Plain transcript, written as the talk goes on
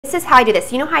This is how I do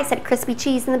this. You know how I said crispy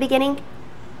cheese in the beginning?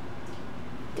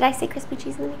 Did I say crispy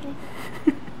cheese in the beginning?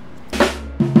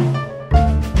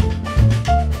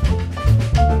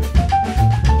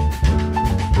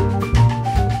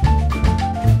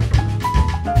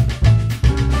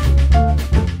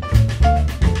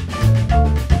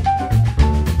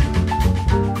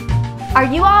 Are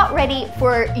you all ready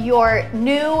for your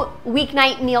new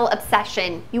weeknight meal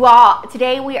obsession? You all,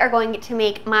 today we are going to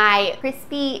make my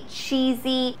crispy,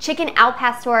 cheesy chicken al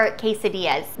pastor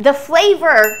quesadillas. The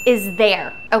flavor is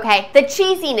there, okay? The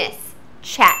cheesiness,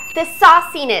 check. The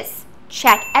sauciness,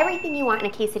 check. Everything you want in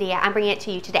a quesadilla, I'm bringing it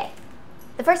to you today.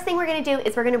 The first thing we're gonna do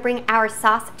is we're gonna bring our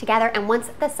sauce together, and once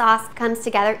the sauce comes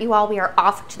together, you all, we are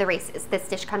off to the races. This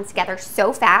dish comes together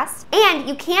so fast. And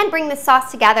you can bring the sauce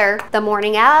together the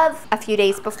morning of, a few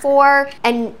days before,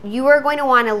 and you are going to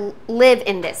wanna live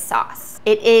in this sauce.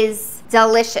 It is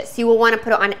delicious. You will wanna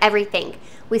put it on everything.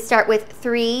 We start with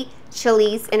 3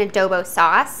 chilies in adobo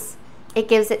sauce. It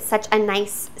gives it such a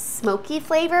nice smoky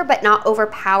flavor, but not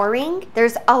overpowering.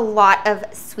 There's a lot of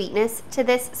sweetness to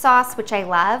this sauce, which I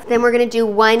love. Then we're gonna do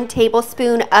 1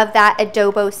 tablespoon of that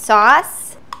adobo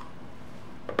sauce.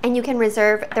 And you can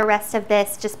reserve the rest of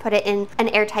this, just put it in an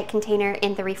airtight container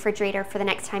in the refrigerator for the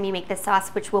next time you make this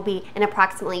sauce, which will be in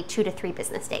approximately 2 to 3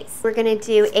 business days. We're gonna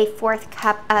do a 1/4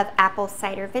 cup of apple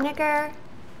cider vinegar,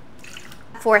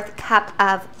 1/4 cup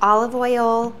of olive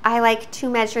oil. I like to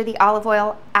measure the olive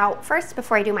oil out first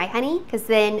before I do my honey, because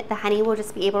then the honey will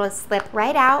just be able to slip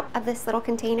right out of this little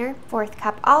container. 1/4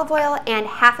 cup olive oil and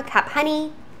 1/2 cup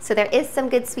honey. So there is some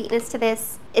good sweetness to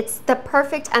this. It's the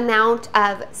perfect amount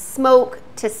of smoke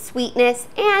to sweetness,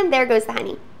 and there goes the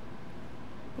honey.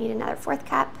 Need another 1/4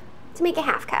 cup to make a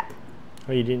 1/2 cup.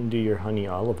 Oh, you didn't do your honey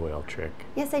olive oil trick.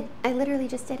 Yes, I literally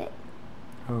just did it.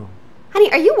 Oh. Honey,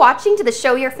 are you watching to the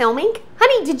show you're filming?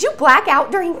 Honey, did you black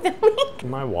out during filming?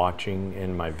 My watching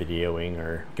and my videoing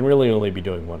can really only be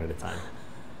doing one at a time.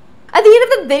 At the end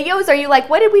of the videos, are you like,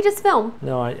 what did we just film?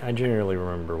 No, I generally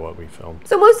remember what we filmed.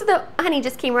 So most of the honey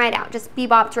just came right out, just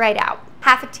bebopped right out.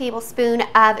 1/2 tablespoon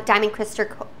of Diamond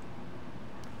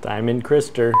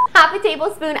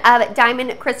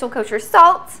Crystal kosher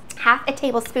salt, 1/2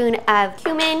 tablespoon of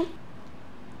cumin,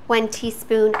 1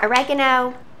 teaspoon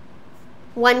oregano,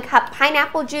 1 cup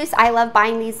pineapple juice. I love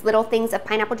buying these little things of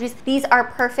pineapple juice. These are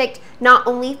perfect not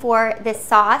only for this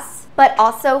sauce, but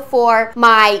also for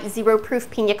my 0 proof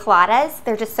pina coladas.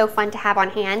 They're just so fun to have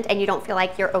on hand, and you don't feel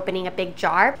like you're opening a big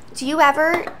jar. Do you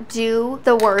ever do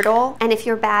the Wordle? And if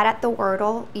you're bad at the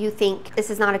Wordle, you think this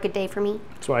is not a good day for me?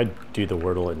 So I do the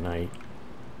Wordle at night.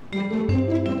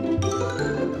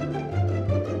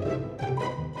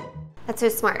 That's so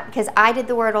smart, because I did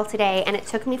the Wordle today and it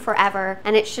took me forever,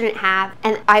 and it shouldn't have.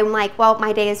 And I'm like, well,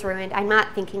 my day is ruined. I'm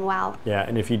not thinking well. Yeah,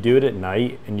 and if you do it at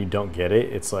night and you don't get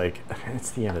it, it's like,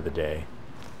 it's the end of the day.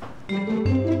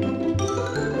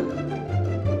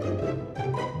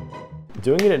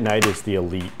 Doing it at night is the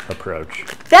elite approach.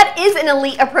 That is an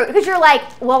elite approach, because you're like,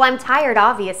 well, I'm tired,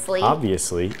 obviously.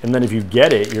 Obviously. And then if you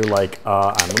get it, you're like,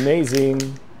 I'm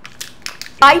amazing.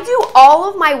 I do all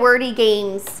of my wordy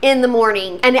games in the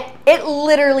morning, and it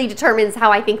literally determines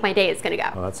how I think my day is gonna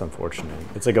go. Oh, that's unfortunate.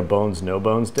 It's like a bones, no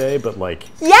bones day, but like,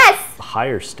 yes,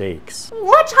 higher stakes.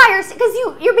 Much higher,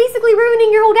 because you're basically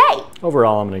ruining your whole day.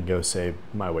 Overall, I'm gonna go say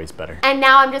my way's better. And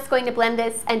now I'm just going to blend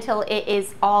this until it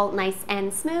is all nice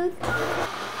and smooth.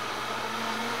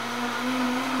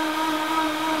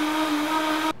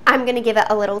 I'm gonna give it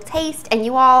a little taste, and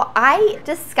you all, I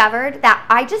discovered that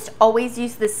I just always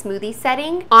use the smoothie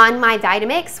setting on my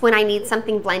Vitamix when I need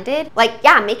something blended. Like,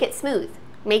 yeah, make it smooth.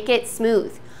 Make it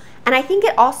smooth. And I think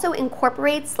it also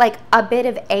incorporates like a bit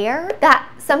of air that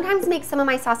sometimes makes some of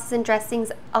my sauces and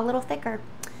dressings a little thicker.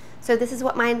 So this is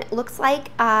what mine looks like.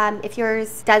 If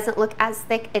yours doesn't look as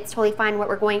thick, it's totally fine. What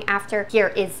we're going after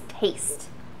here is taste.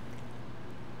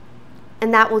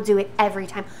 And that will do it every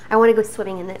time. I want to go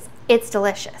swimming in this. It's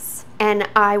delicious. And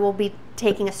I will be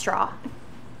taking a straw.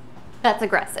 That's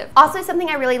aggressive. Also, something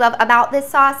I really love about this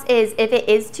sauce is if it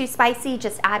is too spicy,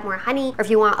 just add more honey. Or if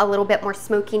you want a little bit more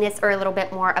smokiness or a little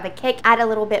bit more of a kick, add a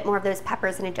little bit more of those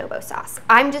peppers and adobo sauce.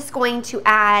 I'm just going to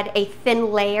add a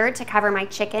thin layer to cover my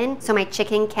chicken, so my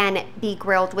chicken can be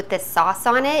grilled with this sauce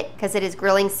on it, because it is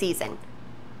grilling season.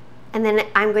 And then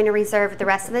I'm going to reserve the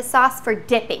rest of this sauce for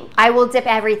dipping. I will dip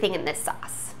everything in this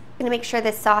sauce. I'm gonna make sure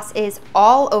this sauce is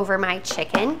all over my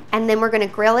chicken, and then we're gonna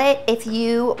grill it. If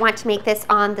you want to make this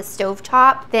on the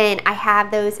stovetop, then I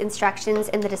have those instructions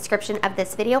in the description of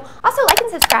this video. Also, like and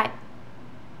subscribe.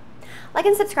 Like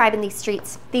and subscribe in these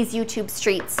streets, these YouTube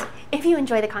streets, if you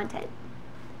enjoy the content.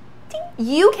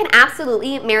 You can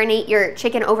absolutely marinate your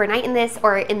chicken overnight in this,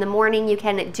 or in the morning you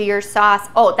can do your sauce.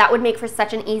 Oh, that would make for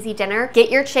such an easy dinner.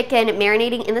 Get your chicken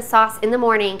marinating in the sauce in the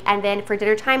morning, and then for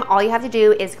dinner time, all you have to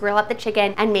do is grill up the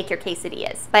chicken and make your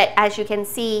quesadillas. But as you can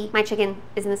see, my chicken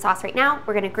is in the sauce right now.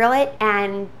 We're gonna grill it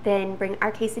and then bring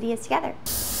our quesadillas together.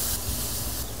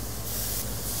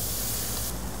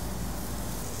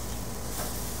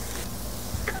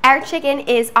 Our chicken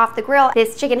is off the grill.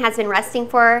 This chicken has been resting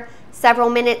for several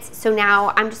minutes, so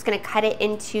now I'm just gonna cut it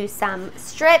into some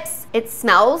strips. It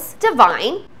smells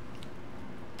divine.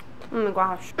 Oh my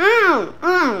gosh.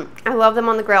 I love them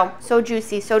on the grill. So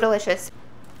juicy, so delicious.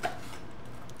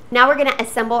 Now we're gonna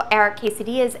assemble our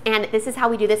quesadillas, and this is how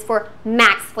we do this for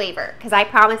max flavor, because I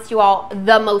promised you all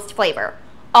the most flavor.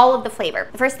 All of the flavor.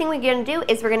 The first thing we're gonna do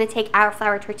is we're gonna take our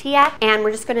flour tortilla, and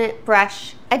we're just gonna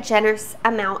brush a generous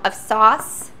amount of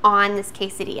sauce on this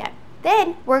quesadilla.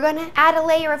 Then we're gonna add a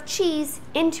layer of cheese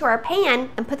into our pan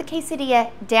and put the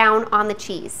quesadilla down on the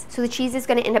cheese. So the cheese is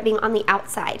gonna end up being on the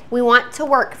outside. We want to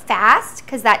work fast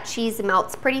because that cheese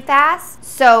melts pretty fast.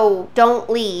 So don't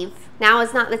leave. Now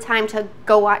is not the time to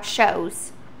go watch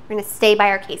shows. We're gonna stay by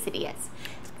our quesadillas.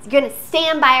 You're gonna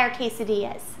stand by our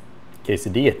quesadillas.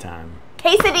 Quesadilla time.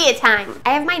 Quesadilla time.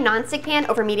 I have my nonstick pan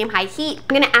over medium-high heat.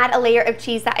 I'm gonna add a layer of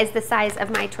cheese that is the size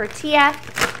of my tortilla.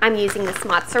 I'm using this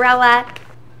mozzarella.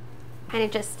 Kind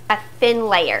of just a thin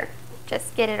layer.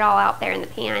 Just get it all out there in the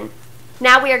pan.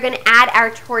 Now we are gonna add our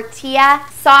tortilla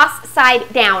sauce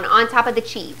side down on top of the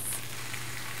cheese.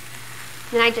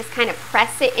 Then I just kind of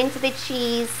press it into the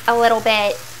cheese a little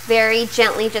bit. Very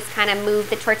gently just kind of move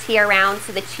the tortilla around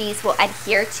so the cheese will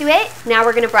adhere to it. Now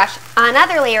we're gonna brush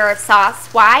another layer of sauce.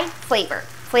 Why? Flavor,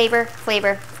 flavor,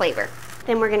 flavor, flavor.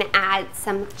 Then we're gonna add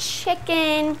some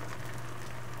chicken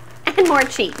and more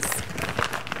cheese.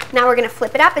 Now we're gonna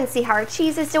flip it up and see how our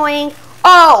cheese is doing.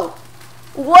 Oh,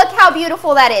 look how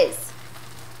beautiful that is.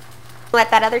 Let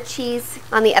that other cheese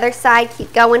on the other side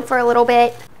keep going for a little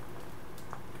bit.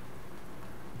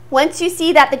 Once you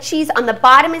see that the cheese on the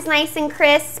bottom is nice and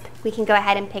crisp, we can go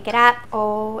ahead and pick it up.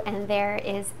 Oh, and there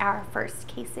is our first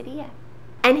quesadilla.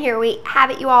 And here we have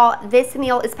it, you all. This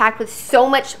meal is packed with so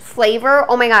much flavor.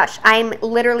 Oh my gosh, I'm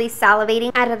literally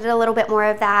salivating. Added a little bit more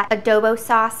of that adobo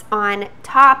sauce on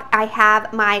top. I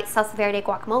have my salsa verde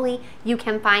guacamole. You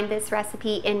can find this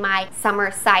recipe in my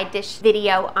summer side dish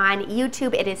video on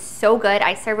YouTube. It is so good.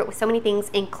 I serve it with so many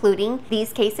things, including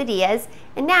these quesadillas.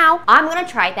 And now I'm gonna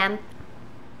try them.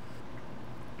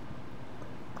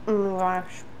 Oh my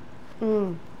gosh.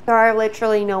 There are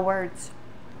literally no words.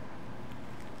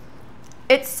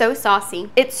 It's so saucy.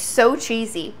 It's so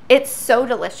cheesy. It's so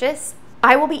delicious.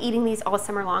 I will be eating these all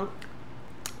summer long.